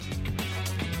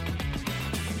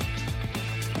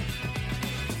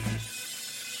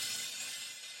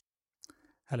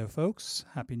Hello, folks.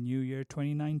 Happy New Year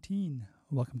 2019.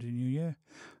 Welcome to the new year.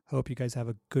 Hope you guys have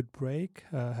a good break,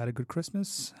 had a good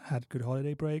Christmas, had a good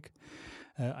holiday break.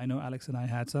 I know Alex and I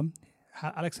had some.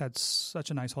 Alex had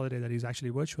such a nice holiday that he's actually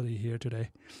virtually here today.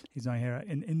 He's not here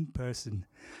in person,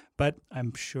 but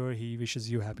I'm sure he wishes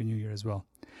you a Happy New Year as well.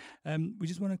 We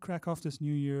just want to crack off this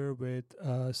new year with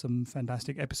some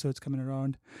fantastic episodes coming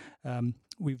around.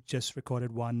 We've just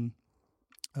recorded one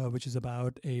which is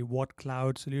about a What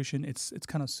Cloud solution. It's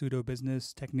kind of pseudo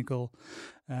business, technical,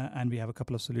 and we have a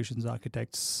couple of solutions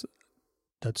architects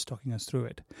that's talking us through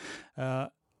it.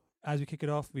 As we kick it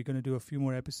off, we're going to do a few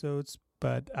more episodes,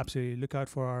 but absolutely look out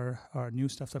for our new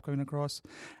stuff that's coming across.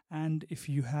 And if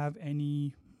you have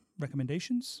any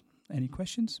recommendations, any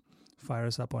questions, fire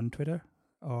us up on Twitter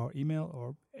or email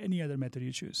or any other method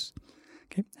you choose.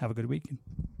 Okay, have a good week.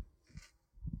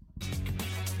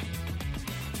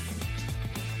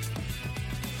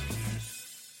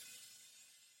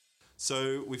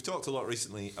 So we've talked a lot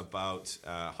recently about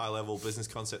high-level business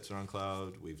concepts around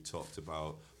cloud. We've talked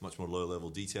about much more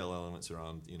low-level detail elements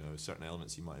around, certain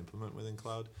elements you might implement within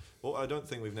cloud. What I don't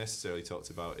think we've necessarily talked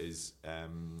about is,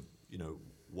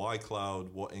 why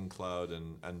cloud, what in cloud,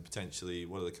 and potentially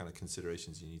what are the kind of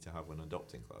considerations you need to have when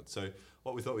adopting cloud. So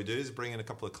what we thought we'd do is bring in a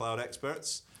couple of cloud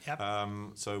experts. Yep.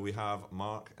 So we have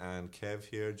Mark and Kev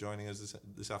here joining us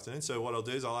this afternoon. So what I'll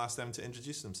do is I'll ask them to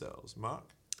introduce themselves. Mark?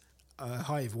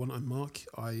 Hi everyone, I'm Mark.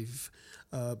 I've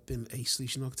been a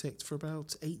solution architect for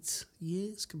about 8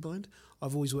 years combined.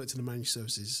 I've always worked in the managed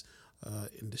services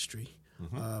industry,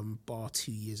 bar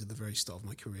 2 years at the very start of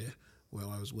my career where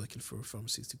I was working for a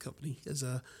pharmaceutical company as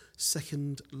a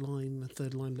third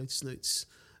line Lotus Notes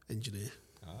engineer.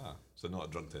 So not a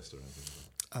drug tester or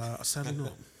anything? Sadly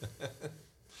not.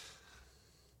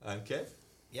 And Kev?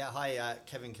 Yeah, hi,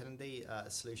 Kevin Kennedy, a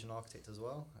solution architect as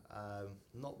well.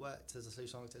 Not worked as a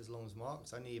solution architect as long as Mark,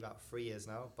 it's only about 3 years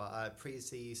now, but I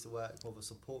previously used to work more of a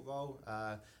support role.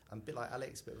 I'm a bit like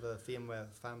Alex, a bit of a VMware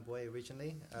fanboy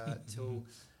originally, till,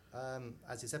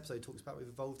 as this episode talks about, we've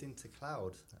evolved into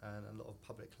cloud and a lot of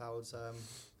public clouds,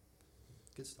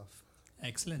 good stuff.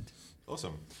 Excellent.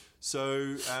 Awesome.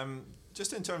 So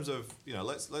just in terms of,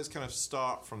 let's kind of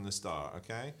start from the start,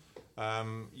 okay?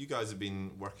 You guys have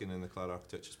been working in the cloud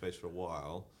architecture space for a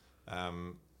while.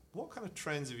 What kind of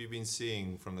trends have you been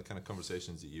seeing from the kind of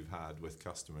conversations that you've had with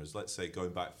customers? Let's say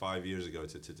going back 5 years ago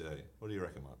to today. What do you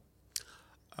reckon,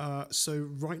 Mark? So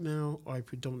right now I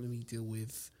predominantly deal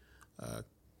with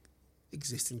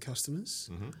existing customers.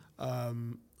 A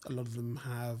lot of them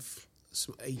have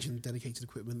some agent dedicated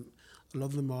equipment. A lot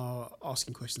of them are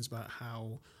asking questions about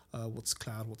how, what's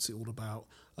cloud, what's it all about.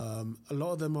 A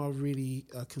lot of them are really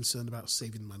concerned about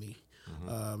saving money.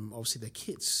 Obviously their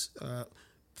kit's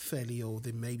fairly old.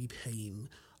 They may be paying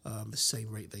the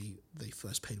same rate they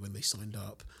first paid when they signed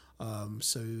up.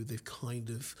 So they've kind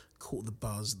of caught the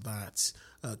buzz that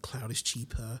cloud is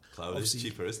cheaper. Cloud is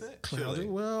cheaper, isn't it? Cloud, Surely.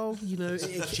 well,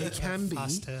 it can be.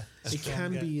 Faster, It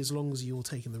can be as long as you're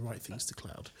taking the right things to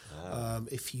cloud.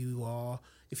 If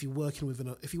you're working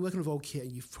with old kit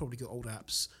and you've probably got old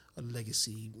apps,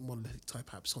 legacy monolithic type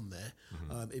apps on there,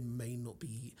 it may not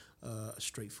be a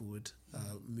straightforward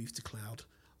move to cloud.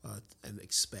 And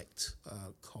expect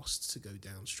costs to go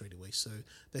down straight away. So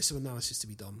there's some analysis to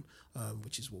be done,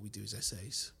 which is what we do as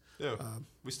SAs. Yeah,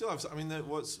 we still have. I mean,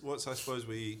 what's I suppose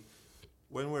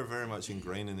when we're very much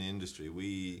ingrained in the industry,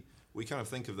 we kind of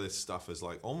think of this stuff as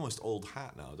like almost old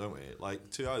hat now, don't we?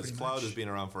 Like to us, cloud has been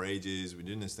around for ages. We've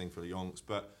been doing this thing for yonks,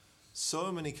 but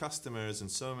so many customers and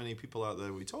so many people out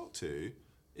there we talk to,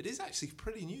 it is actually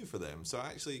pretty new for them. So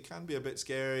actually it can be a bit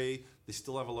scary. They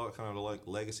still have a lot of kind of like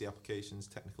legacy applications,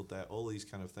 technical debt, all these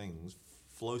kind of things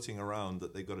floating around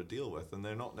that they've got to deal with. And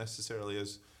they're not necessarily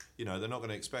as, they're not going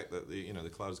to expect that the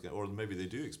cloud's going to, or maybe they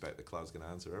do expect the cloud's going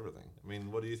to answer everything. I mean,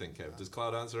 what do you think, Kev? Does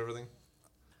cloud answer everything?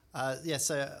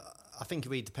 So I think it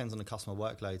really depends on the customer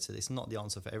workload. So it's not the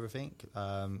answer for everything.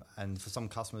 And for some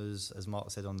customers, as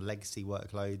Mark said, on legacy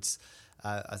workloads,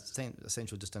 I think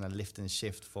essentially just doing a lift and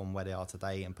shift from where they are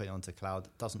today and putting it onto cloud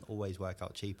doesn't always work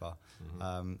out cheaper.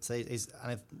 So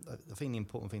I think the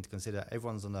important thing to consider,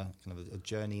 everyone's on a kind of a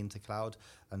journey into cloud,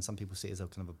 and some people see it as a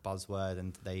kind of a buzzword,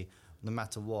 and they, no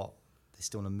matter what, they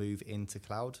still want to move into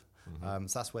cloud.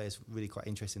 So that's where it's really quite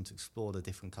interesting to explore the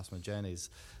different customer journeys.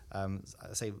 I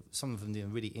say some of them are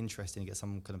really interesting. You get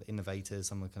some kind of innovators,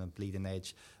 some kind of bleeding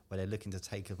edge, where they're looking to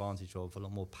take advantage of a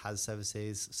lot more PaaS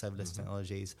services, serverless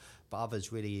technologies. But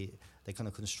others really, they're kind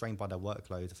of constrained by their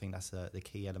workload. I think that's the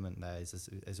key element there.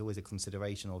 There's always a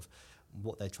consideration of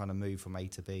what they're trying to move from A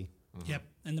to B. Yep,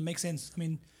 and that makes sense. I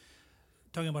mean,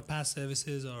 talking about PaaS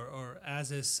services or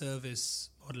as a service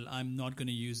model, I'm not going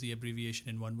to use the abbreviation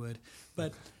in one word,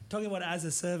 but talking about as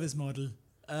a service model,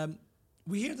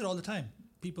 we hear that all the time.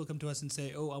 People come to us and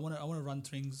say, "Oh, I want to run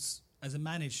things as a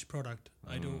managed product.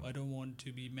 I don't want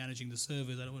to be managing the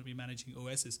servers. I don't want to be managing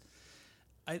OSs."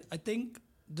 I think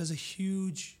there's a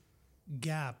huge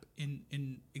gap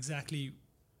in exactly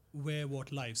where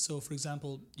what lies. So, for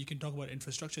example, you can talk about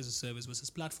infrastructure as a service versus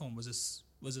platform versus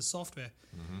software.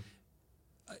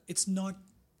 It's not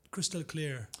crystal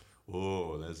clear.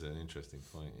 Oh, that's an interesting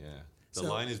point. Yeah, the So-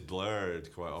 line is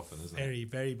blurred quite often, isn't it? Very,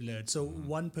 very blurred. So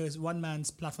one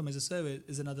man's platform as a service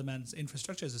is another man's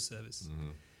infrastructure as a service.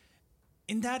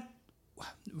 In that,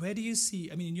 where do you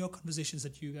see, I mean, in your conversations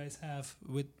that you guys have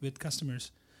with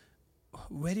customers,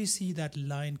 where do you see that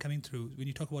line coming through? When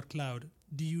you talk about cloud,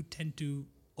 do you tend to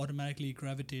automatically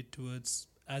gravitate towards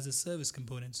as a service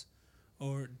components,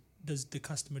 or does the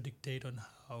customer dictate on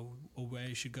how or where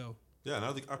you should go? Yeah,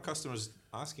 now our customers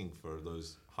asking for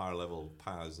those higher level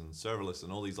PaaS and serverless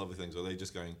and all these lovely things. Are they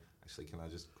just going, actually, can I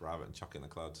just grab it and chuck it in the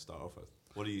cloud to start off with?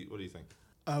 What do you think?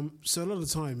 So a lot of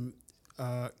the time,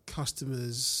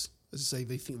 customers, as I say,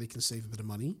 they think they can save a bit of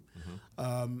money.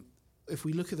 If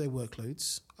we look at their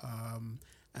workloads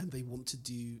and they want to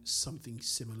do something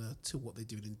similar to what they're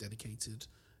doing in dedicated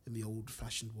in the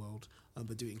old-fashioned world,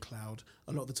 but do it in cloud,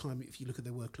 a lot of the time, if you look at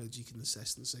their workloads, you can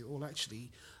assess and say, "Oh,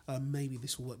 actually, maybe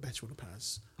this will work better on a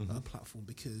PaaS platform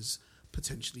because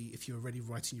potentially, if you're already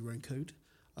writing your own code,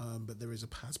 but there is a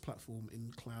PaaS platform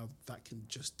in cloud that can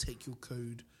just take your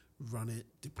code, run it,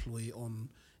 deploy it on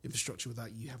infrastructure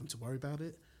without you having to worry about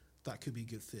it, that could be a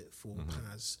good fit for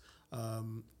PaaS.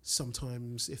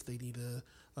 Sometimes if they need a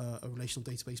relational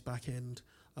database backend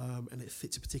and it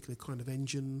fits a particular kind of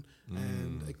engine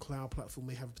and a cloud platform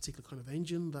may have a particular kind of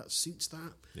engine that suits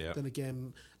that, then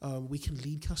again, we can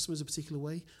lead customers a particular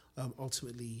way.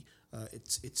 Ultimately,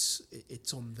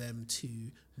 it's on them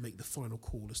to make the final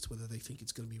call as to whether they think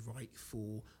it's going to be right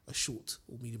for a short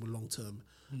or medium or long term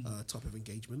type of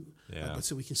engagement. But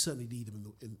so we can certainly lead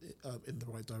them in the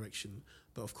right direction.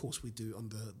 But of course, we do it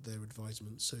under their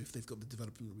advisement. So if they've got the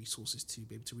development resources to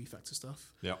be able to refactor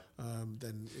stuff,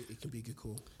 then it can be a good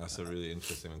call. That's a really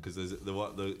interesting one because there's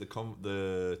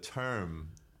the term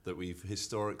that we've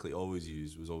historically always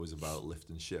used was always about lift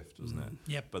and shift, wasn't it?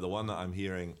 Yep. But the one that I'm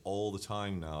hearing all the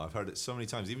time now, I've heard it so many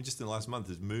times, even just in the last month,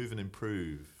 is move and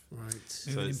improve. Right.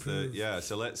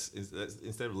 So let's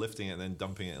instead of lifting it and then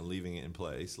dumping it and leaving it in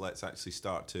place, let's actually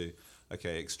start to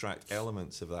extract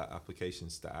elements of that application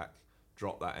stack,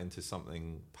 drop that into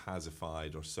something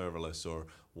PaaSified or serverless or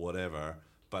whatever,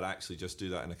 but actually just do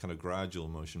that in a kind of gradual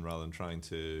motion rather than trying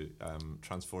to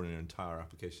transform your entire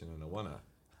application in a one-er.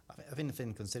 I think the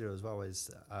thing to consider as well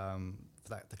is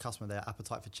that the customer, their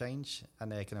appetite for change and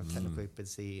their kind of technical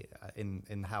ability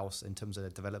in-house in terms of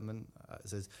their development.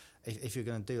 So if you're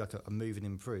going to do like a move and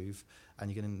improve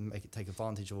and you're going to take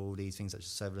advantage of all these things such as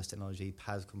serverless technology,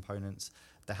 PaaS components,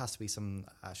 there has to be some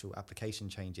actual application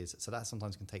changes. So that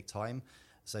sometimes can take time.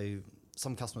 So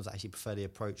some customers actually prefer the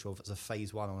approach of as a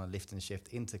phase one on a lift and shift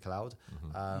into cloud.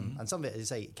 And some of it,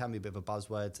 as I say, it can be a bit of a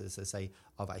buzzword to say,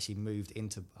 I've actually moved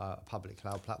into a public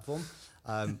cloud platform.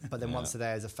 But then once they're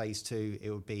there as a phase two, it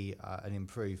would be an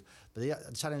improve. But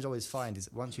the challenge I always find is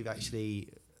once you've actually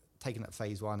taken that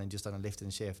phase one and just done a lift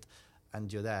and shift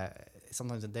and you're there,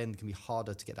 sometimes it then can be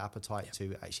harder to get the appetite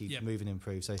to actually move and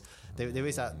improve. So there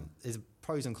is that, there's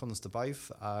pros and cons to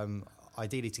both.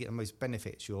 Ideally, to get the most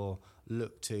benefits, you'll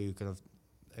look to kind of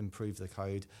improve the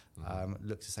code,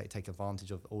 look to take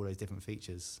advantage of all those different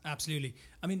features. Absolutely.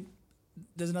 I mean,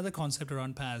 there's another concept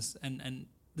around PaaS, and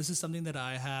this is something that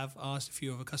I have asked a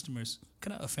few of our customers,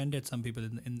 kind of offended some people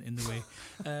in the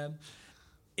way.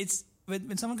 It's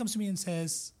when someone comes to me and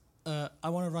says, I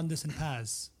want to run this in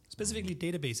PaaS, specifically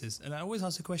databases, and I always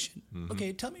ask the question,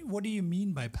 okay, tell me, what do you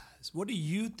mean by PaaS? What do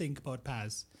you think about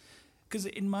PaaS? Because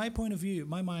in my point of view,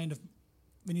 my mind,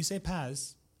 when you say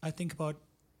PaaS, I think about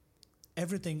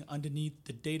everything underneath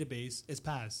the database is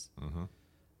PaaS.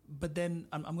 But then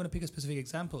I'm going to pick a specific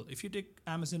example. If you take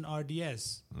Amazon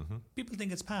RDS, people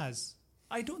think it's PaaS.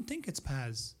 I don't think it's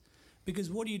PaaS.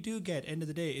 Because what you do get, end of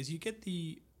the day, is you get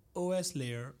the OS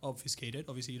layer obfuscated.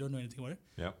 Obviously, you don't know anything about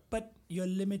it. But your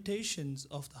limitations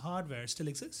of the hardware still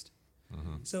exist.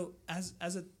 So as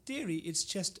a theory, it's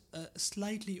just a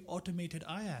slightly automated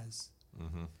IaaS.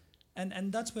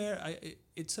 And that's where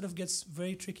it sort of gets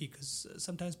very tricky, because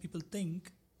sometimes people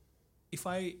think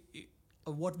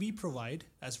what we provide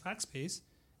as Rackspace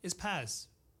is PaaS,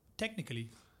 technically.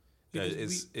 Yeah,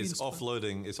 Because it's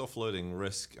offloading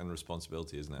risk and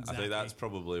responsibility, isn't it? Exactly. I think that's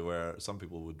probably where some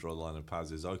people would draw the line of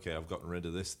PaaS is, okay, I've gotten rid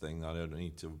of this thing, I don't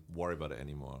need to worry about it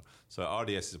anymore. So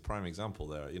RDS is a prime example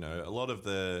there. You know, a lot of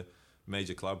the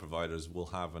major cloud providers will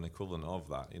have an equivalent of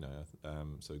that. You know,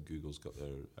 so Google's got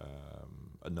their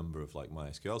a number of like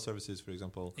MySQL services, for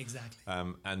example. Exactly.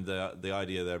 And the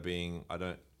idea there being, I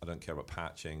don't care about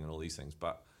patching and all these things,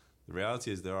 but the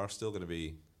reality is there are still going to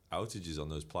be outages on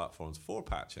those platforms for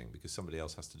patching because somebody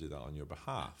else has to do that on your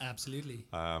behalf. Absolutely.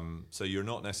 So you're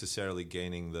not necessarily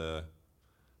gaining the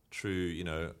true,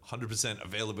 100%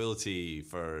 availability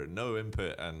for no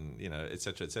input and, et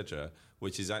cetera,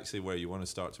 which is actually where you want to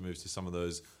start to move to some of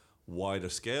those wider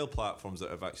scale platforms that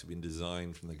have actually been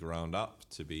designed from the ground up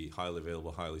to be highly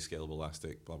available, highly scalable,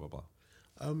 elastic, blah, blah,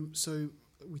 blah. So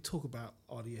we talk about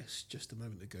RDS just a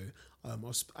moment ago. I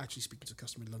was actually speaking to a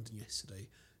customer in London yesterday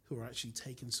who are actually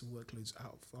taking some workloads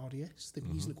out of RDS. They've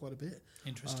been using it quite a bit.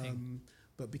 Interesting.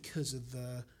 But because of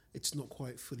it's not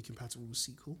quite fully compatible with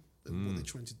SQL, what they're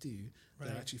trying to do,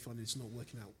 they're actually finding it's not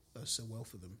working out so well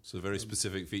for them. So very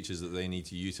specific features that they need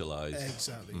to utilize.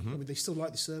 Exactly. I mean, they still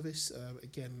like the service.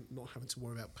 Again, not having to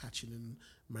worry about patching and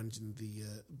managing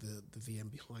the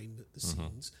VM behind the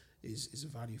scenes is a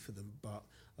value for them, but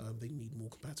they need more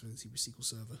compatibility with SQL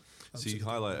Server. So you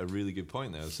highlight a really good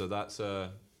point there. So that's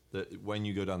that when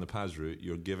you go down the PaaS route,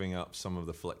 you're giving up some of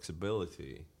the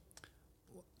flexibility.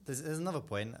 There's another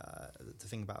point to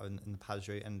think about in the PaaS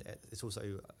route, and it's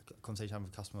also a conversation I had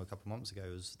with a customer a couple of months ago.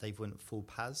 Was they've went full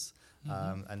PaaS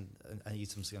and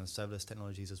used some serverless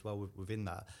technologies as well within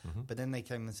that. But then they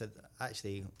came and said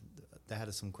actually they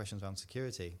had some questions around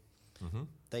security.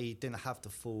 They didn't have the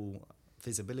full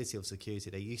visibility of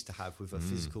security they used to have with a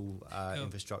physical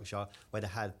infrastructure where they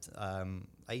had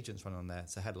agents running on there.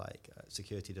 So they had like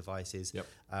security devices, be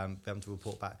able to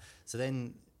report back. So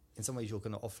then in some ways you're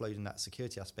going to offloading that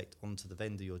security aspect onto the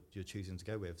vendor you're choosing to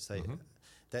go with. So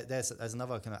there's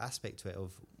another kind of aspect to it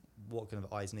of what kind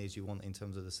of eyes and ears you want in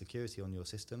terms of the security on your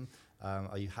system.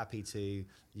 Are you happy to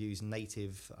use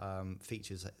native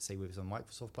features, say with a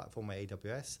Microsoft platform or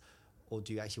AWS? Or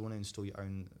do you actually want to install your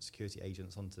own security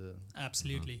agents onto?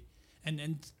 Absolutely.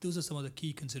 And those are some of the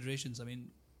key considerations. I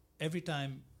mean, every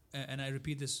time, and I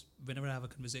repeat this whenever I have a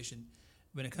conversation,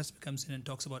 when a customer comes in and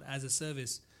talks about as a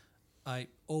service, I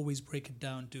always break it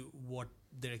down to what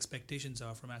their expectations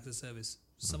are from as a service.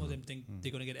 Some of them think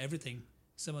they're going to get everything.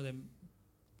 Some of them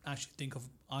actually think of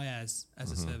IaaS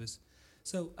as a service.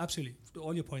 So absolutely, to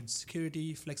all your points,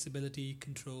 security, flexibility,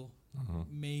 control,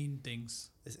 main things.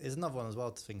 There's another one as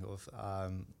well to think of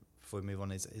before we move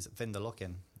on is vendor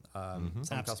lock-in.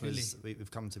 Some customers we've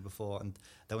come to before and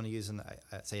they want to use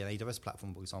say an AWS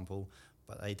platform, for example,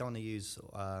 but they don't want to use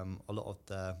a lot of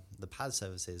the PaaS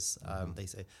services. They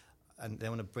say, and they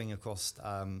want to bring across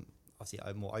obviously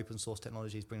more open source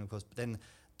technologies, bring across, but then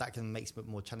that can make it a bit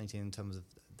more challenging in terms of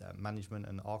the management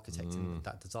and architecting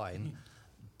that design.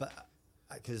 But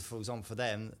because, for example, for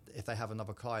them, if they have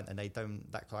another client and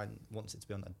that client wants it to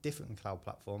be on a different cloud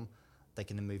platform, they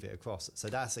can then move it across. So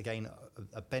that's again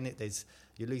a benefit.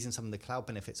 You're losing some of the cloud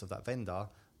benefits of that vendor,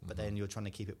 but then you're trying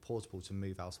to keep it portable to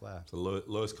move elsewhere. The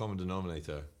lowest common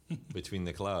denominator between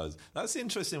the clouds. That's the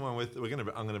interesting one. I'm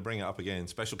going to bring it up again.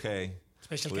 Special K.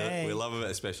 Special K. We love a bit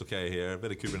of Special K here. A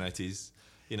bit of Kubernetes.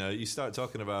 You start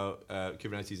talking about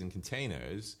Kubernetes and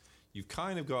containers. You've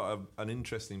kind of got an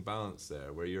interesting balance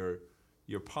there, where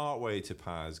you're part way to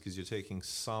PaaS because you're taking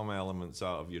some elements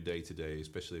out of your day to day,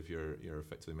 especially if you're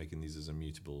effectively making these as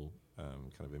immutable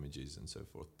kind of images and so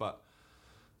forth. But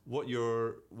what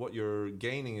you're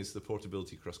gaining is the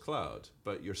portability across cloud,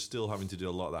 but you're still having to do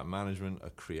a lot of that management, a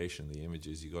creation of the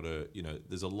images. You got to,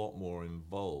 there's a lot more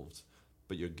involved,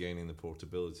 but you're gaining the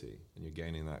portability and you're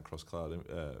gaining that cross cloud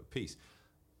piece.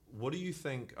 What do you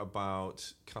think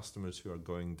about customers who are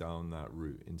going down that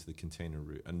route into the container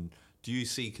route? And do you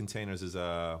see containers as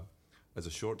a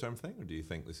short-term thing, or do you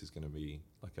think this is going to be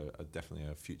like definitely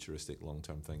a futuristic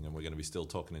long-term thing, and we're going to be still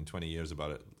talking in 20 years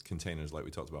about it, containers like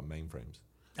we talked about mainframes?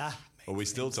 Or we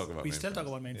still talk about mainframes. We still talk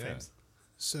about mainframes. Yeah.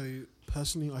 So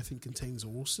personally, I think containers are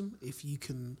awesome. If you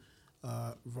can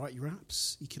write your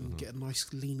apps, you can get a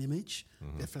nice lean image.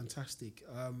 They're fantastic.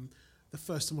 The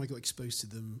first time I got exposed to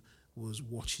them was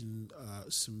watching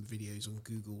some videos on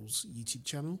Google's YouTube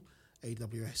channel,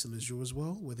 AWS and Azure as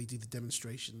well, where they do the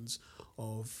demonstrations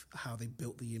of how they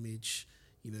built the image,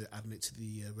 adding it to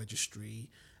the registry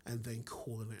and then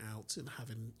calling it out and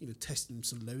having, testing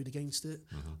some load against it,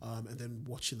 and then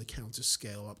watching the counter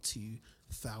scale up to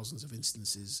thousands of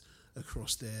instances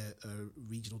across their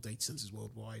regional data centers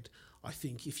worldwide. I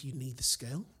think if you need the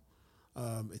scale,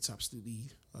 it's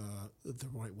absolutely the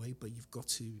right way, but you've got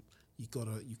to you've got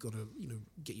to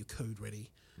get your code ready.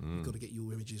 You've got to get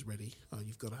your images ready.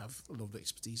 You've got to have a lot of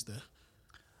expertise there.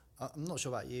 I'm not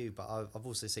sure about you, but I've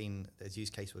also seen there's use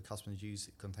case where customers use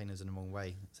containers in the wrong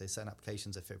way. So certain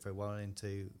applications that fit very well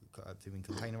into doing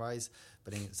containerize,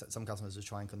 but then some customers will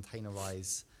try and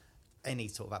containerize any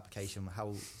sort of application,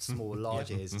 how small or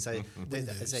large it is. And so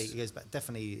it goes back,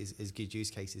 definitely is good use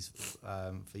cases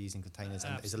for using containers,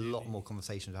 and there's a lot more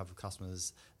conversations to have with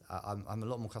customers. I'm a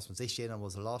lot more customers this year than I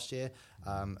was last year,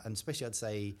 and especially I'd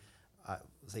say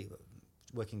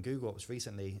working Google Ops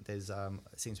recently, there's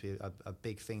it seems to be a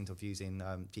big thing of using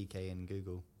GK in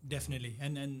Google. Definitely,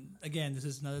 and again, this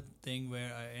is another thing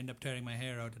where I end up tearing my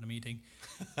hair out in a meeting.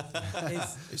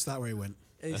 It's that way it went.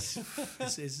 It's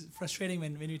frustrating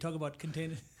when we talk about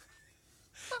container.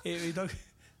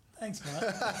 Thanks, Mark.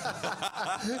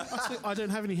 I don't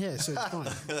have any hair, so it's fine.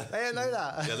 I didn't know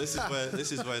that. Yeah, this is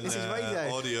when This is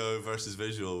radio. Audio versus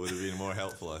visual would have been more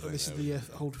helpful, I think. This is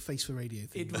the whole face for radio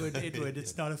thing. It would.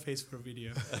 It's not a face for a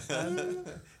video.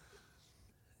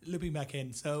 Looping back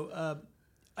in. So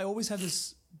I always have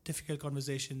this difficult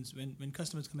conversations when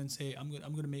customers come and say, I'm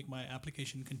going to make my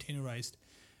application containerized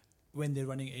when they're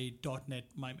running a .NET,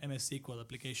 my MS SQL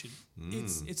application.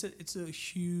 It's a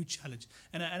huge challenge.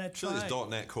 And I try. Sure, it's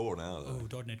 .NET Core now, though.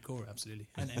 Oh, .NET Core, absolutely.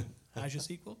 And Azure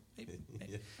SQL, maybe.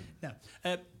 Yeah.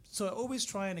 Now, so I always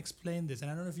try and explain this, and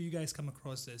I don't know if you guys come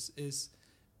across this, is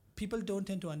people don't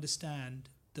tend to understand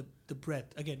the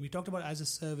breadth. Again, we talked about as a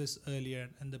service earlier,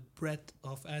 and the breadth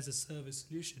of as a service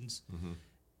solutions. Mm-hmm.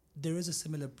 There is a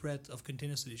similar breadth of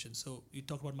container solutions. So we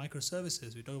talk about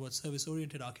microservices, we talk about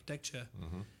service-oriented architecture,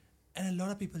 and a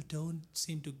lot of people don't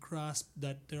seem to grasp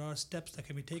that there are steps that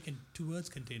can be taken towards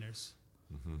containers.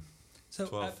 So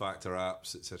 12-factor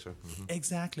apps, etc.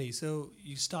 Exactly. So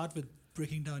you start with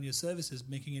breaking down your services,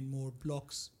 making it more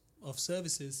blocks of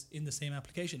services in the same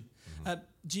application.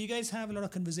 Do you guys have a lot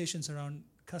of conversations around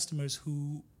customers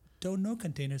who don't know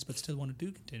containers but still want to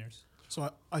do containers? So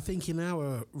I think in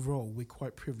our role, we're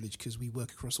quite privileged because we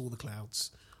work across all the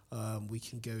clouds. We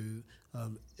can go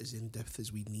as in depth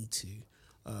as we need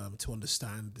to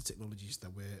understand the technologies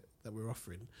that we're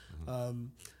offering.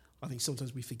 I think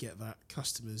sometimes we forget that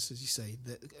customers, as you say,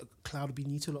 that cloud will be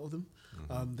new to a lot of them.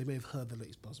 They may have heard the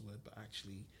latest buzzword, but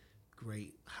actually,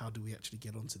 great, how do we actually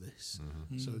get onto this?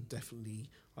 So definitely,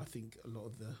 I think a lot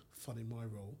of the fun in my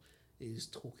role is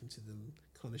talking to them,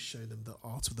 kind of showing them the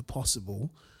art of the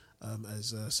possible,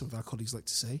 as some of our colleagues like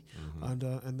to say, and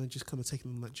then just kind of taking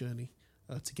them on that journey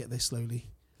to get there slowly.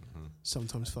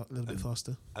 Sometimes a little bit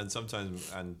faster, and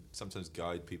sometimes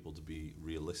guide people to be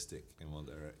realistic in what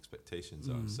their expectations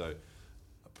are. So,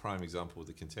 a prime example with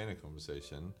the container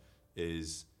conversation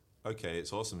is, okay,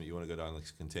 it's awesome that you want to go down the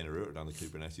container route or down the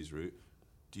Kubernetes route.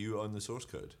 Do you own the source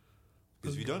code?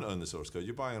 Because if you don't own the source code,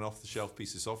 you're buying an off-the-shelf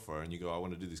piece of software, and you go, I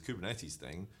want to do this Kubernetes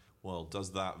thing. Well,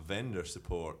 does that vendor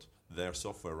support their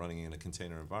software running in a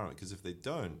container environment? Because if they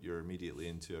don't, you're immediately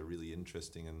into a really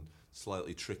interesting and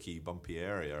slightly tricky, bumpy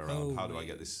area around how do I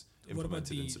get this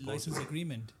implemented and supported. What about the license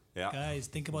agreement? Yeah. Guys,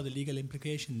 think about the legal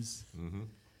implications.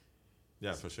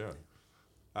 Yeah, for sure.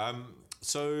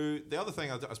 So the other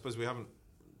thing I suppose we haven't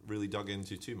really dug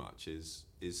into too much is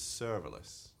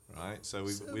serverless, right? So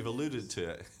we've alluded to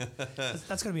it.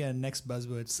 That's going to be our next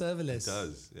buzzword, serverless. It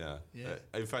does, yeah.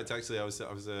 In fact, actually, I was at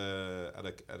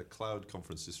a cloud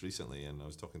conference just recently, and I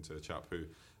was talking to a chap who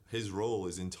his role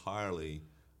is entirely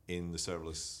in the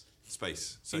serverless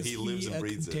space. So he lives and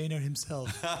breathes it. Container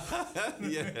himself.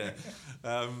 Yeah.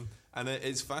 And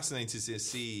it's fascinating to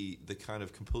see the kind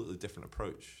of completely different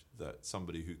approach that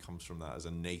somebody who comes from that as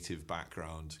a native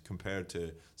background compared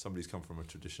to somebody who's come from a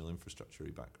traditional infrastructure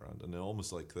background. And they're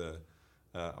almost like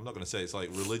I'm not going to say it's like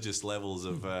religious levels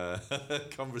of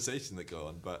conversation that go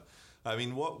on, but I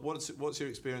mean, what's your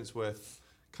experience with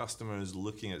customers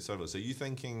looking at serverless?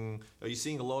 Are you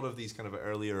seeing a lot of these kind of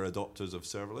earlier adopters of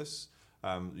serverless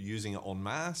using it en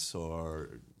masse,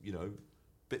 or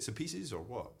bits and pieces, or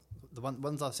what? The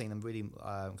ones I've seen them really,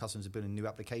 customers are building new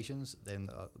applications, then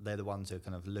they're the ones who are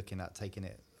kind of looking at taking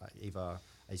it either,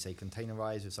 as you say,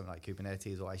 containerized with something like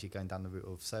Kubernetes, or actually going down the route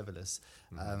of serverless.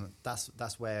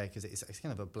 That's where, because it's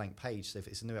kind of a blank page. So if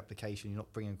it's a new application, you're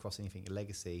not bringing across anything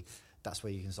legacy. That's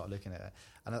where you can start looking at it.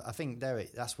 And I think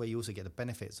that's where you also get the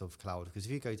benefits of cloud, because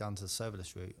if you go down to the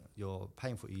serverless route, you're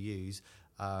paying for what you use,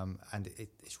 and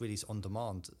it's really on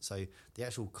demand. So the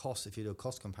actual cost, if you do a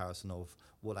cost comparison of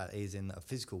what that is in a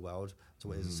physical world to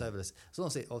what is a serverless, so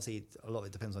obviously a lot of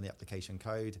it depends on the application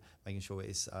code, making sure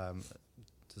it's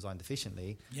designed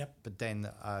efficiently. Yep. But then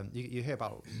you hear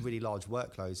about really large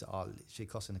workloads that are literally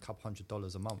costing a couple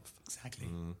 $100 a month. Exactly.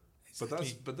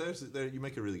 But you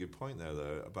make a really good point there,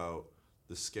 though, about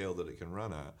the scale that it can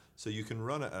run at. So you can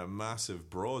run it at a massive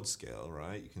broad scale,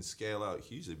 right? You can scale out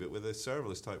hugely, but with a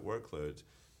serverless type workload,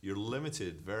 you're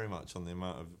limited very much on the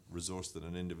amount of resource that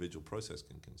an individual process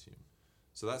can consume.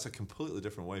 So that's a completely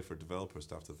different way for developers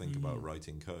to have to think about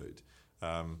writing code.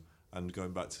 And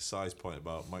going back to Sai's point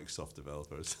about Microsoft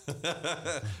developers,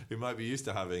 who might be used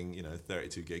to having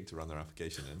 32 gig to run their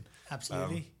application in,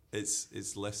 Absolutely,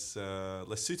 it's less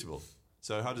suitable.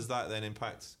 So how does that then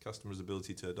impact customers'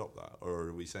 ability to adopt that, or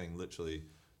are we saying literally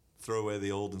throw away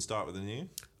the old and start with the new?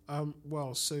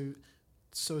 Well, so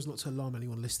as not to alarm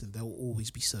anyone listening, there will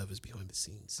always be servers behind the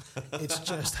scenes. It's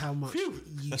just how much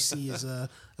you see as a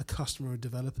customer or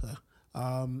developer.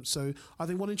 So I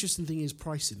think one interesting thing is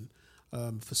pricing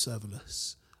for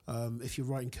serverless. If you're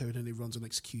writing code and it runs on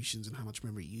executions and how much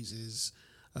memory it uses,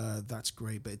 that's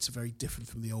great, but it's very different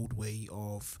from the old way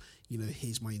of,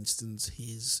 here's my instance,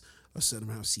 here's a certain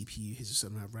amount of CPU, here's a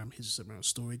certain amount of RAM, here's a certain amount of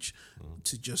storage,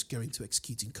 to just go into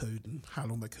executing code and how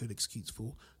long that code executes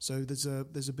for. So there's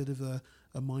a bit of a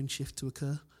mind shift to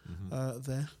occur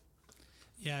there.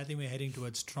 Yeah, I think we're heading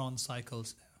towards Tron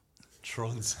cycles.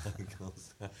 Tron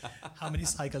cycles. How many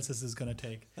cycles is this going to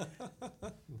take?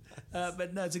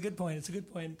 But no, it's a good point. It's a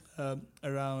good point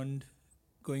around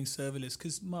going serverless.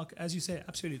 Because Mark, as you say,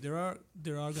 absolutely, there are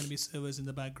going to be servers in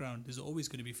the background. There's always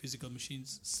going to be physical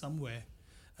machines somewhere,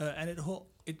 and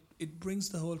it brings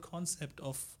the whole concept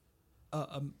of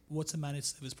what's a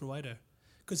managed service provider.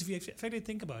 Because if you effectively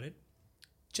think about it,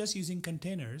 just using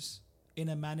containers in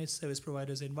a managed service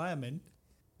provider's environment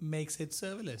makes it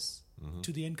serverless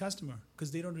to the end customer, because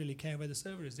they don't really care where the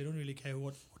server is. They don't really care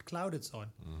what cloud it's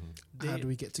on. How do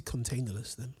we get to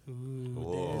containerless then?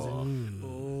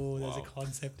 There's a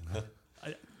concept.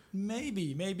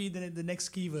 Maybe the next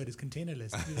keyword is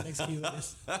containerless. Maybe the next keyword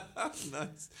is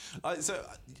nice. So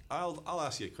I'll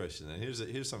ask you a question then.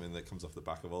 Here's something that comes off the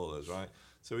back of all of those, right?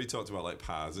 So we talked about like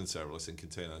PaaS and serverless and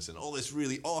containers and all this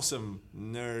really awesome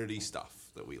nerdy stuff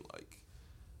that we like.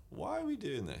 Why are we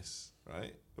doing this,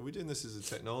 right? Are we doing this as a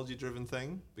technology-driven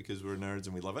thing because we're nerds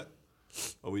and we love it?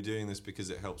 Are we doing this because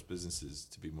it helps businesses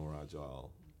to be more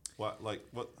agile? Why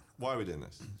are we doing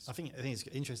this? I think it's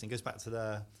interesting. It goes back to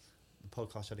the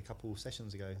podcast I had a couple of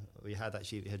sessions ago. We had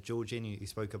George in who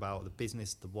spoke about the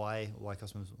business, the why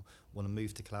customers want to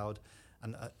move to cloud,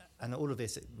 and all of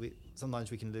this. Sometimes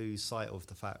we can lose sight of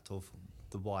the fact of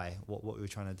the why, what we were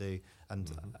trying to do, and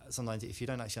sometimes if you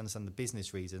don't actually understand the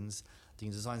business reasons, you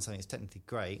can design something that's technically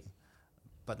great,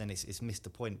 but then it's missed the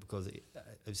point because, as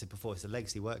I said before, it's a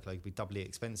legacy workload, it could be doubly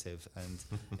expensive, and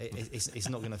it's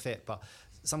not going to fit. But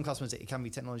some customers, it can be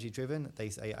technology driven. They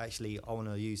say, actually, I want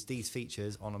to use these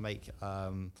features, I want to make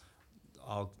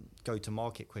our go to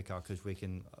market quicker because we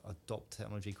can adopt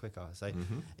technology quicker. So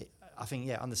I think,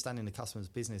 understanding the customer's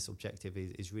business objective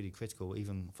is really critical,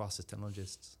 even for us as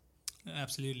technologists.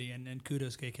 Absolutely, and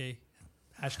kudos, KK.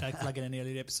 Hashtag plug in an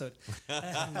earlier episode.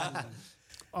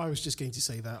 I was just going to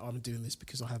say that I'm doing this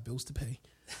because I have bills to pay.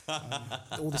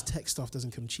 All this tech stuff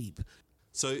doesn't come cheap.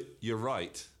 So you're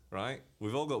right?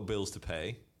 We've all got bills to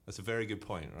pay. That's a very good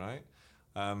point, right?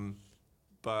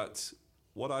 But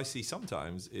what I see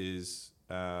sometimes is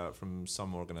from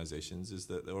some organizations is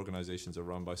that the organizations are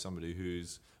run by somebody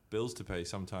whose bills to pay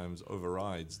sometimes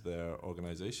overrides their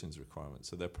organization's requirements.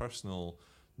 So their personal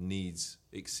needs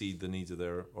exceed the needs of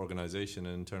their organization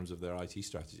in terms of their IT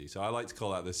strategy. So I like to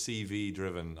call that the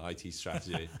CV-driven IT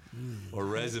strategy or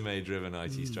resume-driven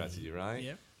IT strategy, right?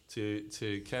 Yep.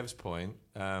 To Kev's point,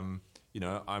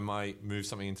 I might move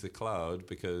something into the cloud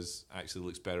because actually it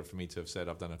looks better for me to have said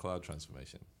I've done a cloud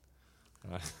transformation.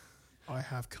 Right? I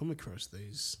have come across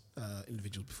those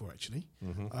individuals before, actually.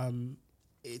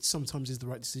 It sometimes is the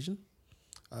right decision,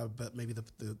 but maybe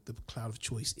the cloud of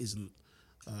choice isn't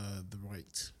the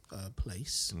right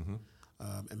place,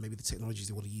 and maybe the technologies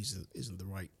they want to use isn't the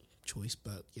right choice.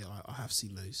 But yeah, I have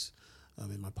seen those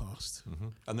in my past.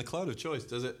 And the cloud of choice,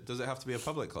 does it have to be a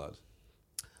public cloud?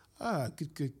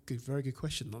 Good, very good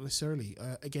question. Not necessarily.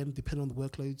 Again, depending on the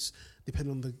workloads,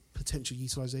 depending on the potential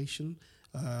utilization,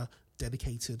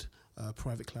 dedicated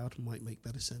private cloud might make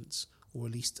better sense, or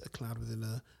at least a cloud within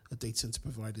a data center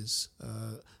provider's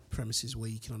premises where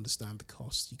you can understand the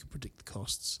costs, you can predict the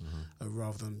costs,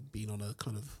 rather than being on a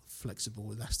kind of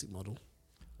flexible, elastic model.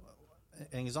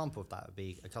 An example of that would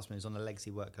be a customer who's on a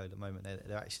legacy workload at the moment.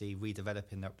 They're actually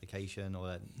redeveloping their application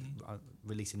or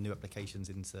releasing new applications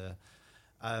into...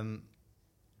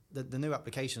 the new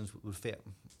applications would fit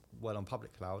well on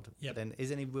public cloud. Yep. Then is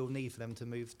there any real need for them to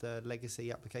move the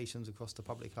legacy applications across to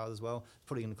public cloud as well? It's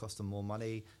probably going to cost them more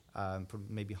money,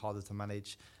 maybe harder to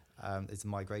manage. It's a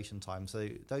migration time. So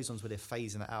those ones where they're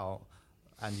phasing it out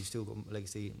and you've still got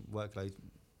legacy workload,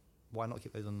 why not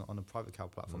keep those on a private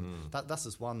cloud platform? That's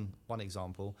just one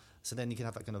example. So then you can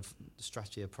have that kind of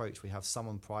strategy approach. We have some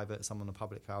on private, some on the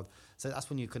public cloud. So that's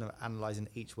when you're kind of analysing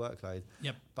each workload.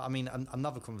 Yep. But I mean,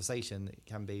 another conversation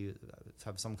can be to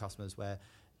have some customers where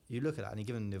you look at that and you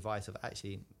give them the advice of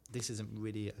actually, this isn't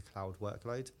really a cloud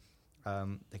workload.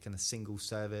 They're kind of single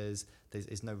servers.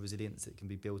 There's no resilience that can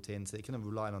be built in. So they kind of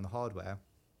rely on the hardware,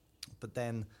 but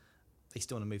then they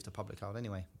still want to move to public cloud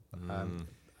anyway.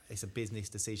 It's a business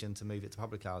decision to move it to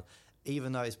public cloud.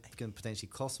 Even though it's going to potentially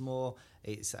cost more,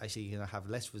 it's actually going to have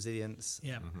less resilience.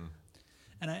 Yeah.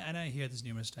 And I hear this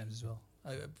numerous times as well.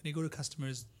 When you go to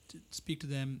customers, to speak to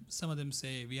them, some of them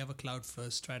say, we have a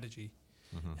cloud-first strategy.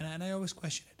 And I always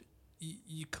question it.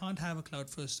 You can't have a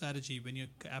cloud-first strategy when your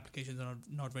applications are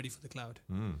not ready for the cloud.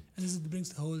 And this brings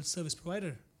the whole service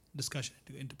provider discussion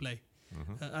into play.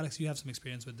 Alex, you have some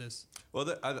experience with this.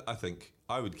 Well, I think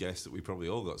I would guess that we probably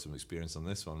all got some experience on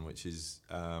this one, which is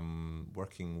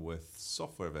working with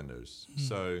software vendors.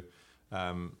 So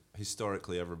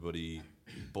historically, everybody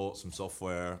bought some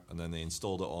software and then they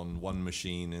installed it on one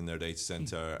machine in their data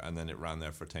center, and then it ran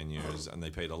there for 10 years, and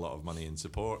they paid a lot of money in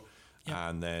support. Yep.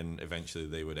 And then eventually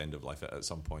they would end of life it at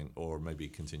some point, or maybe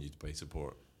continue to pay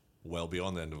support well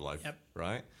beyond the end of life,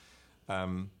 right?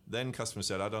 Then customers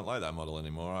said, I don't like that model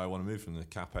anymore. I want to move from the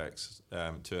CapEx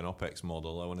to an OpEx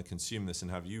model. I want to consume this and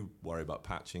have you worry about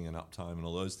patching and uptime and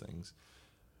all those things.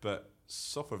 But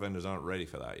software vendors aren't ready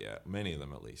for that yet, many of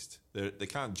them at least. They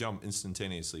can't jump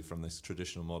instantaneously from this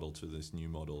traditional model to this new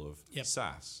model of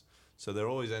SaaS. So there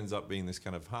always ends up being this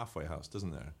kind of halfway house,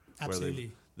 doesn't there? Absolutely.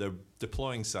 Where they're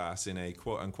deploying SaaS in a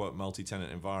quote-unquote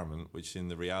multi-tenant environment, which in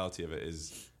the reality of it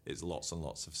is it's lots and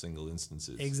lots of single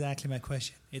instances. Exactly my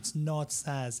question. It's not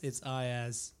SaaS, it's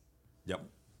IaaS. Yep.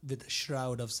 With a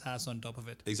shroud of SaaS on top of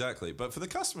it. Exactly. But for the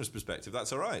customer's perspective,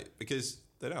 that's all right, because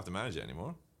they don't have to manage it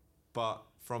anymore. But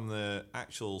from the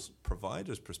actual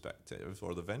provider's perspective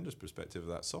or the vendor's perspective of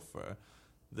that software,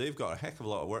 they've got a heck of a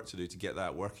lot of work to do to get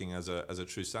that working as a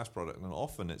true SaaS product. And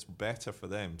often it's better for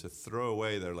them to throw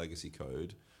away their legacy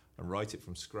code and write it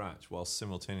from scratch while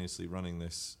simultaneously running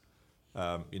this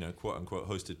quote unquote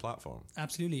hosted platform.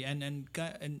 Absolutely. And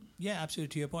yeah,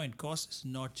 absolutely, to your point, cost is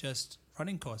not just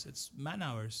running costs, it's man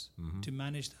hours to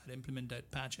manage that, implement that,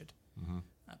 patch it.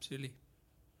 Absolutely.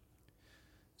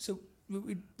 So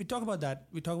we talk about that.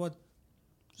 We talk about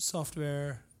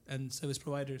software and service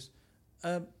providers.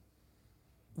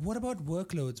 What about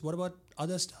workloads? What about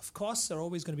other stuff? Costs are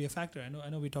always going to be a factor. I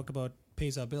know we talked about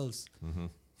pays our bills.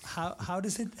 How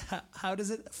does it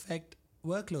affect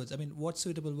workloads? I mean, what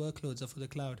suitable workloads are for the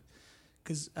cloud?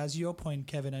 Because as your point,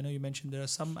 Kevin, I know you mentioned there are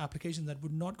some applications that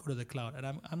would not go to the cloud, and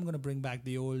I'm going to bring back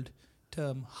the old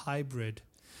term hybrid,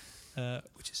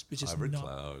 which is hybrid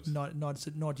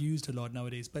not used a lot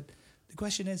nowadays. But the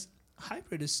question is,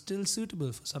 hybrid is still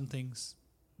suitable for some things.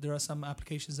 There are some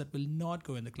applications that will not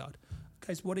go in the cloud.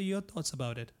 Guys, what are your thoughts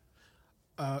about it?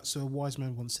 So a wise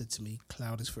man once said to me,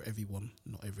 cloud is for everyone,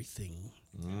 not everything.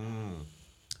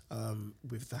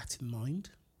 With that in mind,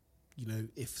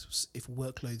 if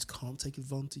workloads can't take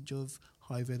advantage of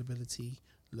high availability,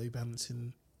 low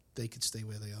balancing, they could stay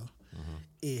where they are.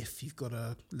 If you've got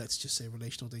let's just say,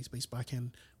 relational database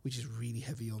backend, which is really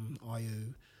heavy on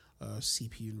I/O,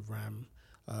 CPU and RAM,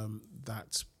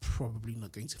 that's probably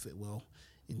not going to fit well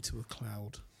into a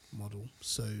cloud model.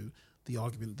 So the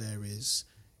argument there is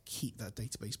keep that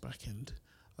database backend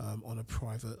on a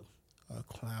private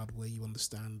cloud where you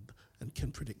understand and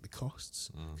can predict the costs,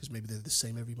 because maybe they're the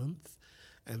same every month,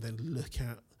 and then look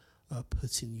at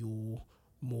putting your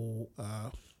more,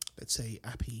 let's say,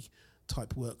 API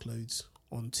type workloads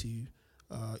onto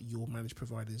your managed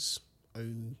provider's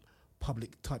own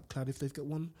public type cloud if they've got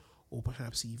one, or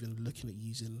perhaps even looking at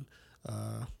using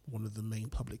one of the main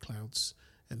public clouds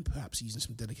and perhaps using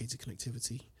some dedicated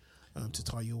connectivity to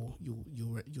tie your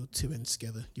two ends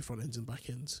together, your front ends and back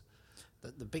ends.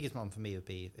 The biggest one for me would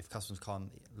be if customers can't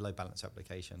load balance your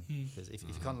application. Because if you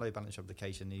can't load balance your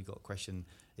application, then you've got a question,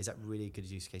 is that really a good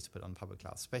use case to put on public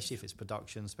cloud? Especially if it's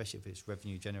production, especially if it's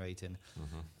revenue generating.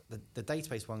 The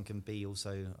database one can be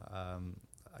also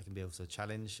a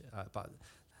challenge. But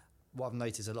what I've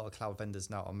noticed, a lot of cloud vendors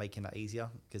now are making that easier,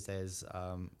 because there's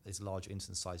large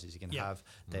instance sizes you can have.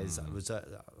 There's a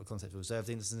concept of reserved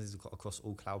instances across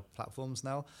all cloud platforms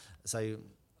now. So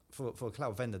for a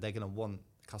cloud vendor, they're going to want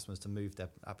customers to move their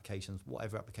applications,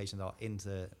 whatever applications are,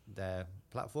 into their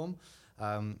platform.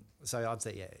 So I'd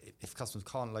say, if customers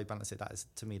can't load balance it,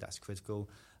 to me that's critical.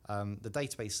 The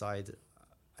database side,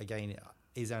 again,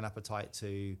 is there an appetite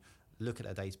to look at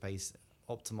a database,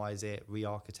 optimize it,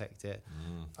 re-architect it?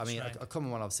 I mean, a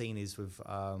common one I've seen is with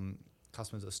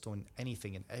customers that are storing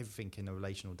anything and everything in a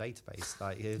relational database.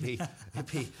 Like it'd be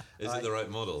Is like, it the right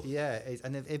model? Yeah,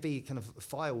 and it'd be kind of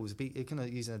files. It kind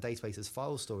of using a database as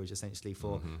file storage essentially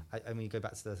for. I mean, you go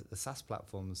back to the SaaS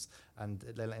platforms, and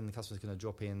they're letting the customers kind of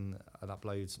drop in and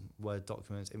upload Word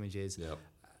documents, images. Yep.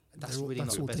 That's really not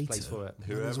the best place for it.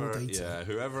 Whoever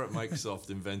at Microsoft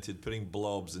invented putting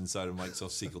blobs inside of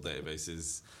Microsoft SQL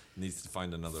databases needs to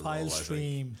find another file role.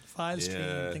 stream.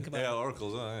 Think about it.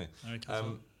 Oracle's.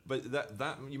 But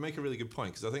that you make a really good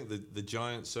point, because I think the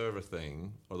giant server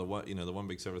thing, or the one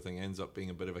big server thing, ends up being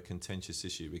a bit of a contentious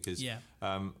issue, because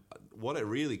what it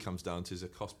really comes down to is a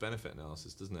cost benefit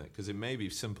analysis, doesn't it? Because it may be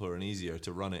simpler and easier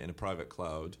to run it in a private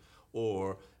cloud,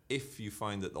 or if you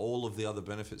find that all of the other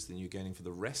benefits that you're getting for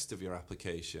the rest of your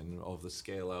application, of the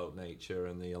scale out nature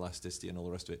and the elasticity and all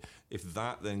the rest of it, if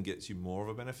that then gets you more of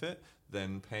a benefit,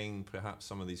 then paying perhaps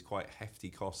some of these quite hefty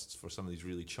costs for some of these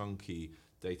really chunky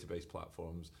database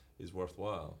platforms is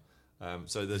worthwhile.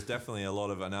 So there's definitely a lot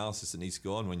of analysis that needs to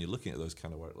go on when you're looking at those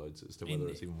kind of workloads as to whether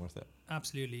it's even worth it.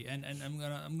 Absolutely, and I'm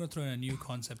gonna throw in a new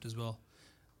concept as well: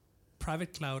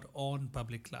 private cloud on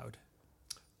public cloud.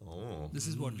 Oh, this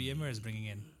is what VMware is bringing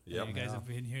in. Yep. You guys have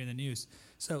been hearing the news.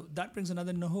 So that brings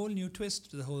another whole new twist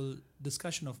to the whole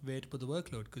discussion of where to put the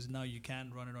workload, because now you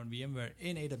can run it on VMware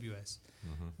in AWS,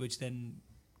 which then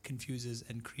confuses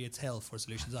and creates hell for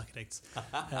solutions architects.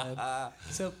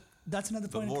 So that's another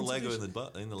point. But more Lego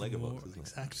in the Lego box, isn't it?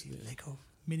 Exactly, Lego,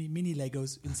 mini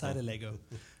Legos inside a Lego.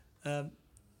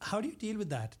 How do you deal with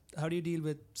that? How do you deal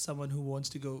with someone who wants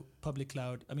to go public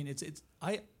cloud? I mean,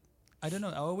 I don't know.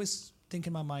 I always think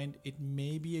in my mind it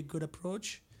may be a good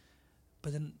approach,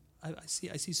 but then I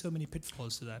see so many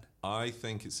pitfalls to that. I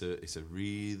think it's a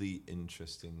really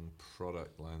interesting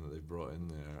product line that they've brought in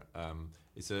there.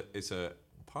 It's a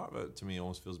part of it, to me,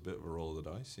 almost feels a bit of a roll of the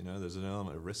dice. There's an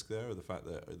element of risk there, of the fact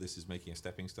that this is making a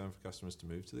stepping stone for customers to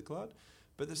move to the cloud.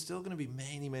 But there's still going to be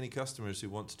many, many customers who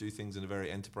want to do things in a very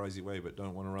enterprisey way, but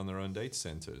don't want to run their own data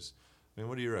centers. I mean,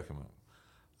 what do you reckon, Matt?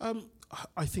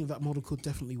 I think that model could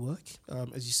definitely work.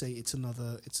 As you say, it's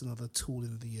another tool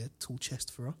in the tool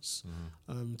chest for us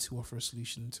to offer a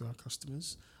solution to our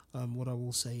customers. What I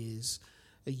will say is,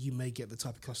 you may get the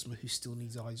type of customer who still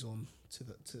needs eyes on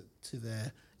to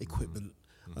their equipment,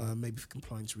 maybe for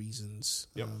compliance reasons,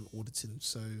 auditing.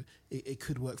 So it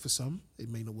could work for some. It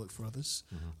may not work for others.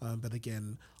 But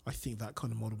again, I think that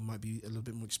kind of model might be a little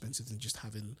bit more expensive than just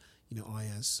having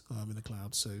IaaS in the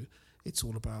cloud. So it's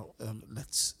all about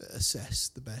let's assess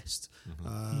the best.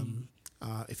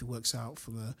 If it works out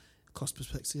from a cost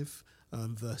perspective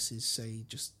versus, say,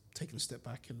 just taking a step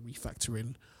back and refactor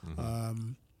in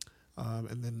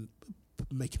and then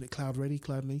making it cloud ready,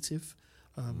 cloud native,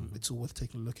 it's all worth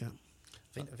taking a look at.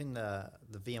 I think the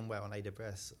VMware on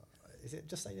AWS, is it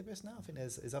just AWS now? I think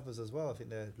there's others as well. I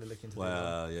think they're looking to.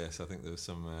 Well, yes, I think there's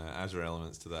some Azure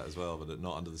elements to that as well, but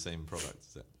not under the same product,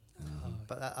 is it?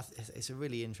 But it's a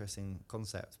really interesting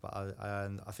concept. But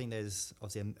I think there's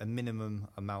obviously a minimum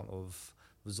amount of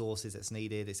resources that's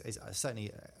needed. It's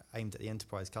certainly aimed at the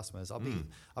enterprise customers. I'll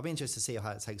be interested to see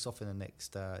how it takes off in the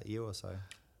next year or so.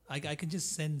 I can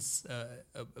just sense a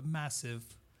massive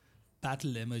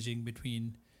battle emerging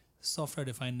between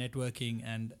software-defined networking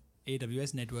and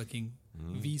AWS networking,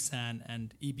 vSAN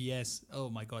and EBS.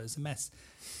 Oh my God, it's a mess.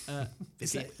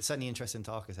 It's certainly interesting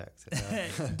to architect.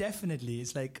 Definitely.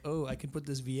 It's like, I can put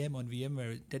this VM on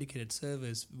VMware dedicated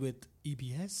servers with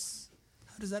EBS.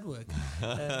 How does that work?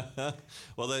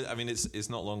 Well, it's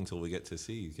not long till we get to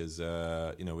see, because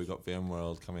we've got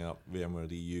VMworld coming up, VMworld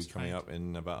EU coming up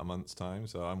in about a month's time.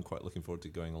 So I'm quite looking forward to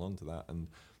going along to that and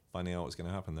finding out what's going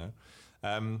to happen there.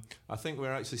 I think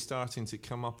we're actually starting to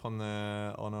come up on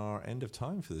our end of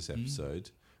time for this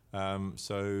episode.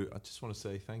 So I just want to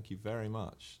say thank you very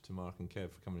much to Mark and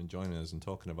Kev for coming and joining us and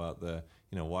talking about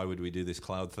why would we do this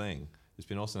cloud thing. It's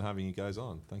been awesome having you guys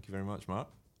on. Thank you very much, Mark.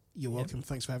 You're welcome.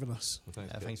 Thanks for having us. Well,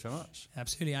 thanks very much.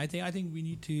 Absolutely. I think we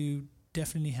need to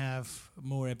definitely have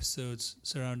more episodes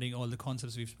surrounding all the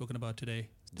concepts we've spoken about today.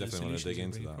 Definitely want to dig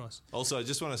into that. Across. Also, I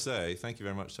just want to say thank you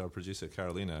very much to our producer,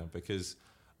 Carolina, because,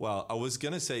 well, I was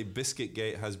going to say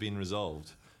Biscuitgate has been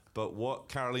resolved, but what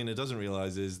Carolina doesn't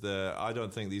realize is that I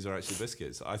don't think these are actually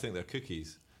biscuits. I think they're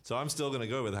cookies. So I'm still going to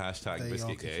go with the hashtag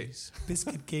Biscuitgate.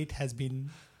 Biscuitgate has been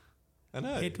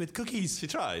hit with cookies. She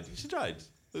tried.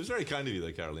 It was very kind of you,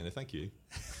 though, Carolina. Thank you.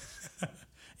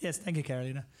 Yes, thank you,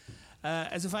 Carolina.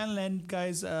 As a final end,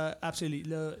 guys, absolutely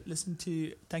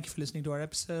thank you for listening to our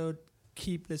episode.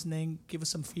 Keep listening. Give us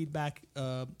some feedback.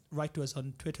 Write to us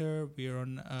on Twitter. We are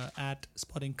on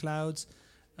 @SpottingClouds.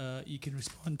 You can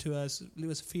respond to us, leave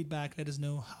us feedback, let us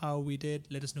know how we did,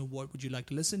 let us know what would you like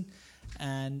to listen,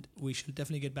 and we shall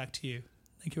definitely get back to you.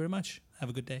 Thank you very much. Have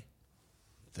a good day.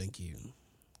 Thank you.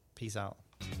 Peace out.